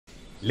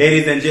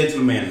Ladies and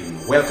gentlemen,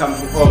 welcome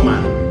to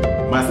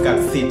Oman,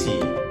 Muscat City.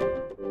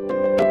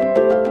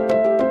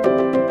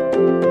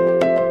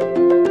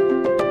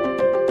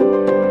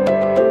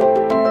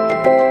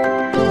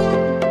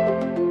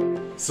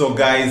 So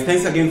guys,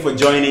 thanks again for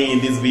joining in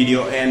this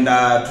video, and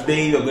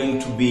today we're going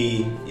to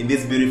be in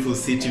this beautiful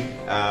city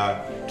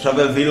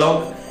travel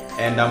vlog,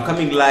 and I'm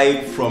coming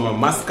live from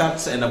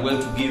Muscat, and I'm going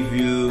to give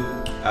you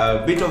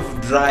a bit of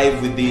drive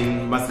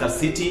within Muscat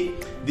City.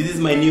 This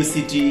is my new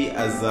city,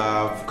 as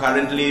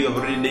currently I've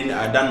already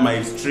done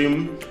my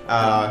stream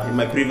in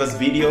my previous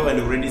video, and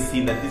I've already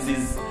seen that this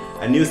is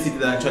a new city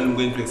that actually I'm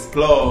going to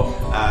explore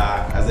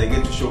as I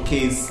get to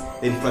showcase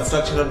the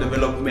infrastructural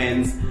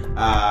developments,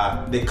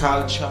 the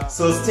culture.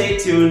 So stay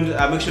tuned,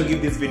 make sure you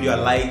give this video a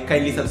like,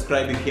 kindly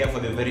subscribe if you're here for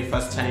the very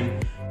first time.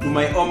 To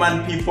my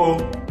Oman people,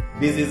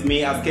 this is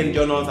me, as Ken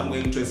Journals. I'm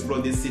going to explore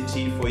this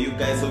city for you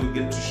guys, so we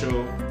get to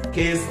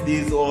showcase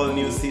this all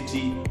new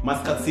city,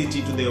 Muscat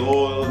City, to the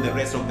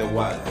rest of the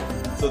world.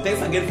 So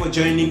thanks again for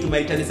joining. To my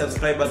returning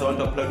subscribers, I want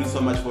to applaud you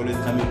so much for always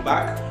coming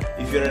back.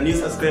 If you're a new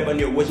subscriber and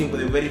you're watching for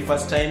the very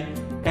first time,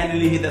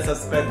 kindly hit the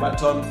subscribe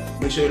button,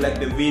 make sure you like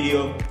the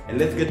video, and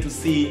let's get to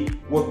see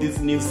what this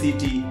new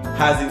city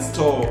has in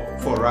store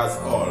for us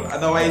all.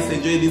 Otherwise,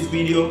 enjoy this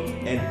video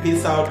and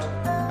peace out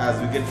as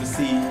we get to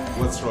see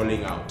what's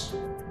rolling out.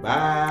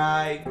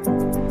 Bye.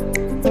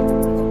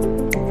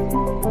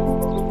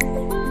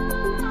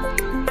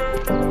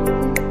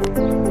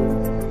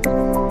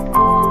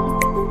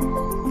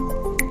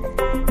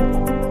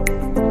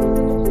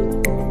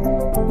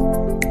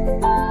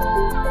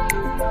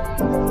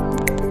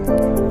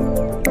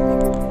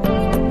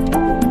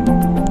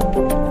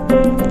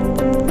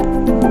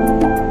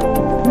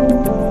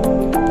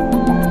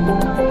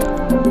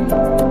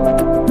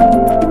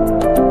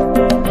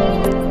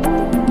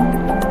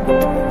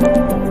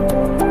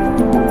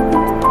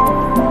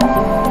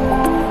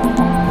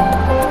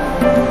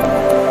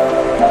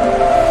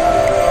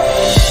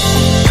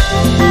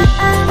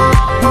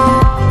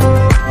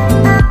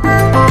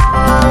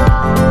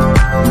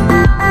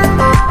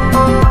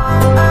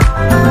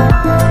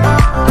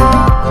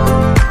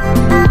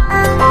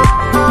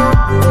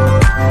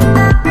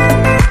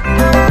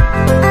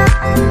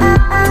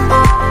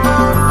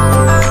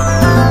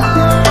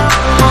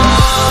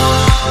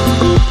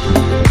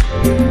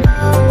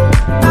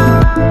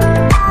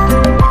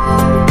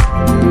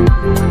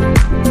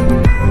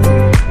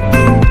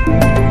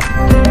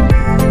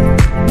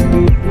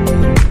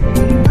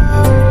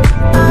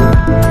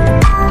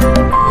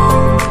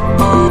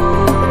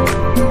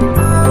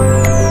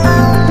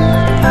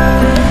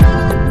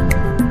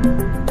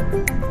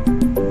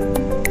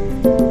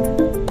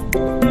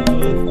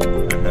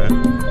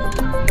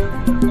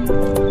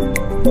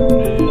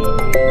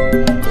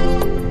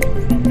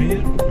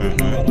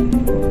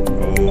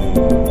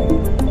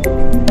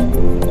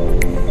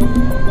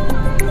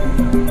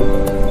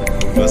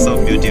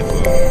 So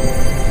beautiful.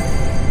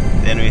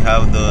 Then we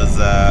have those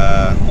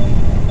the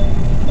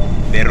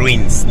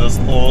ruins, those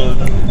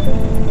old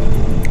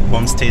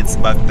homesteads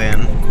back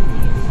then.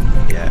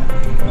 Yeah,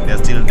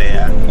 they're still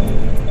there.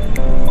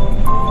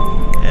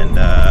 And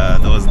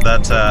there was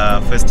that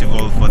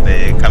festival for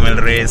the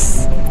camel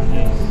race.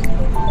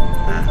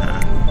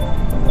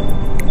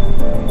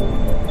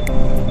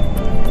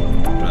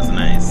 It was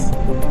nice.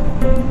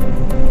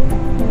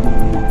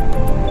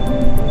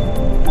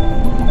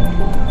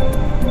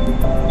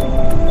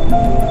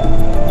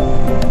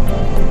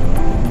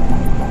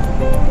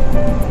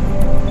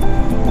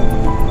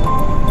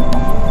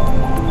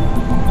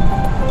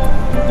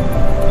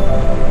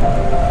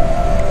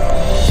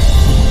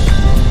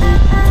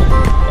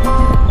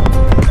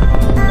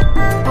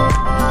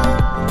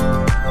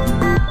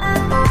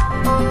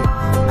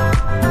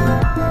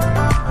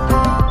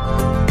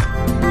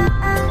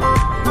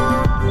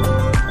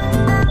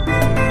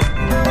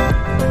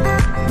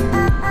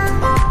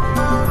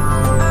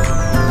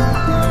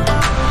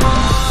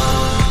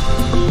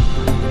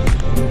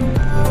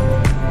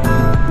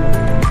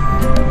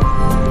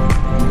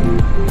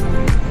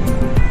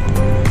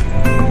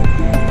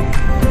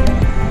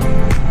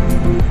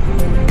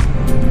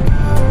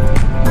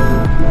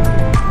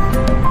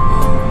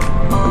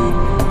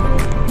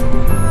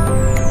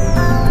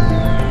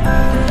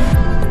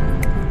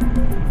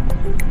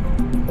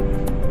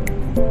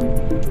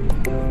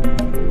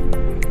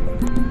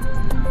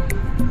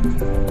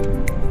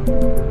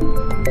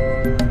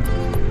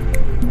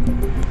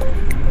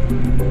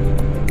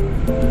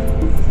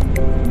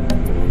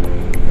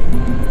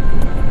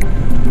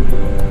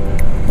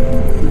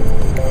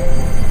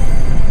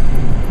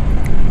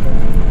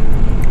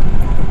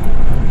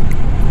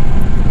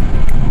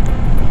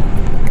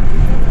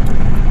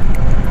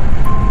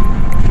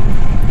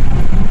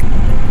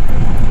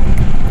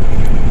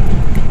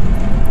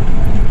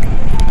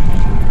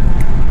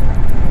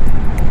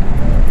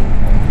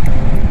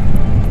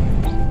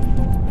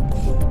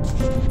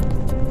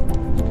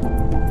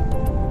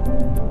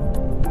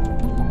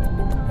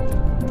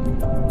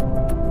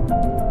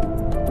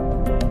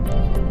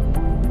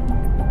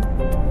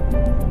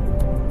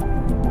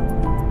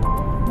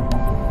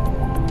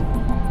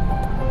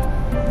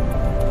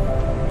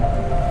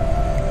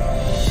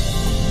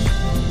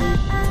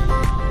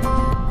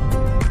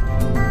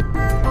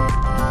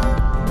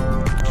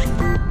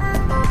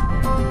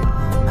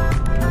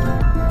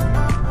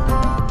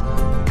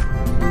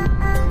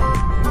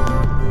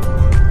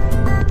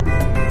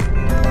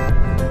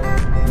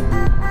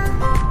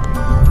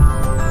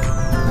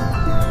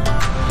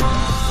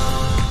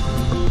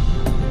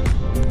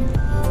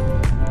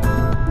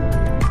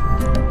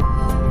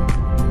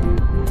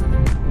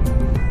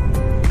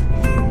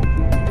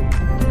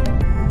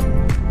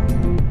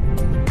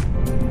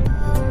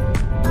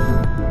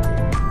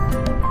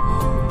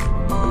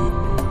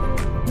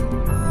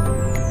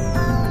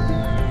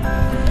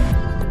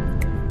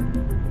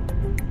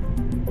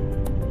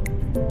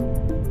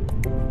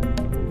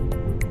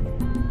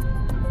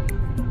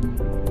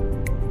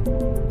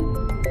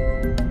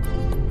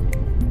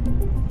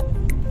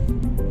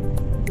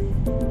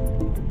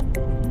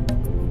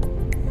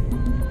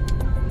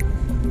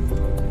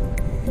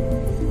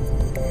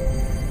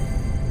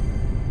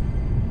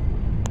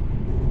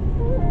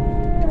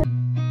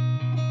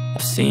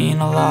 seen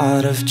a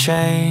lot of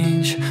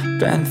change,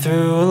 been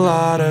through a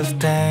lot of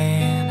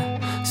pain.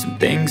 Some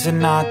things are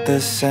not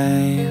the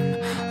same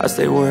as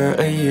they were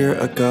a year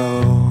ago,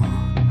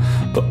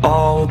 but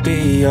all will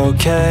be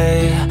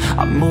okay.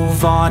 I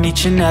move on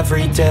each and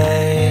every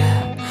day.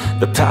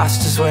 The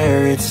past is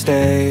where it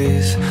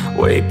stays,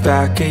 way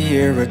back a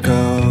year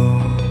ago.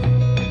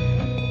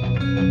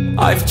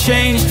 I've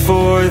changed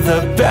for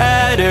the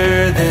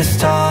better this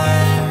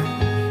time.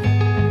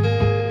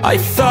 I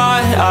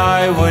thought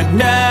I would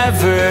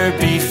never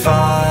be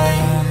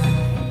fine.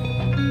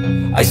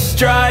 I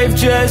strive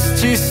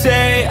just to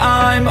say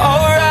I'm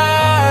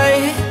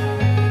alright,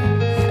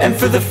 and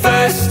for the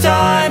first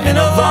time in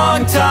a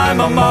long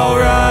time I'm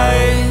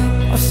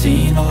alright. I've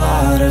seen a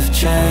lot of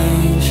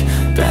change,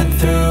 been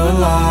through a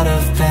lot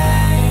of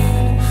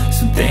pain.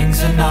 Some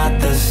things are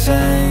not the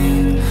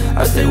same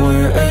as they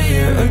were a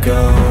year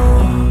ago,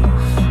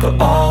 but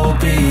all will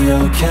be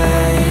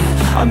okay.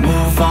 I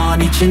move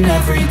on each and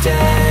every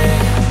day.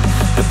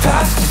 The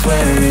past is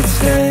where it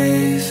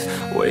stays,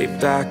 way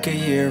back a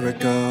year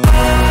ago.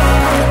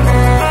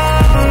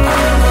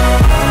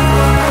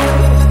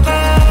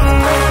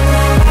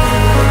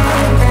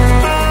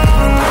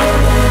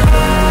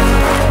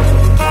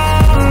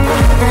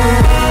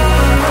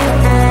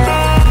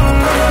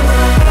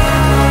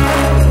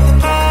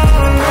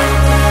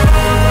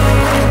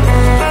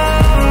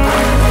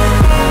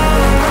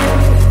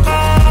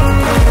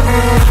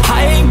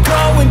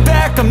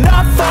 I'm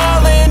not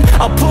falling,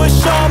 I'll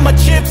push all my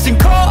chips and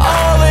call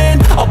all in.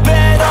 I'll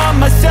bet on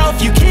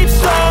myself, you keep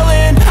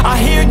stalling. I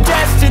hear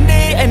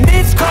destiny and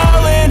it's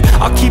calling.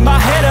 I'll keep my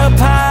head up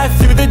high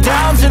through the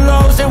downs and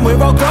lows, and where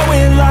I'll go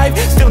in life,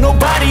 still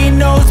nobody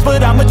knows.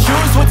 But I'ma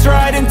choose what's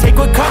right and take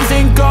what comes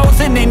and goes,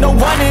 and ain't no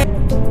one in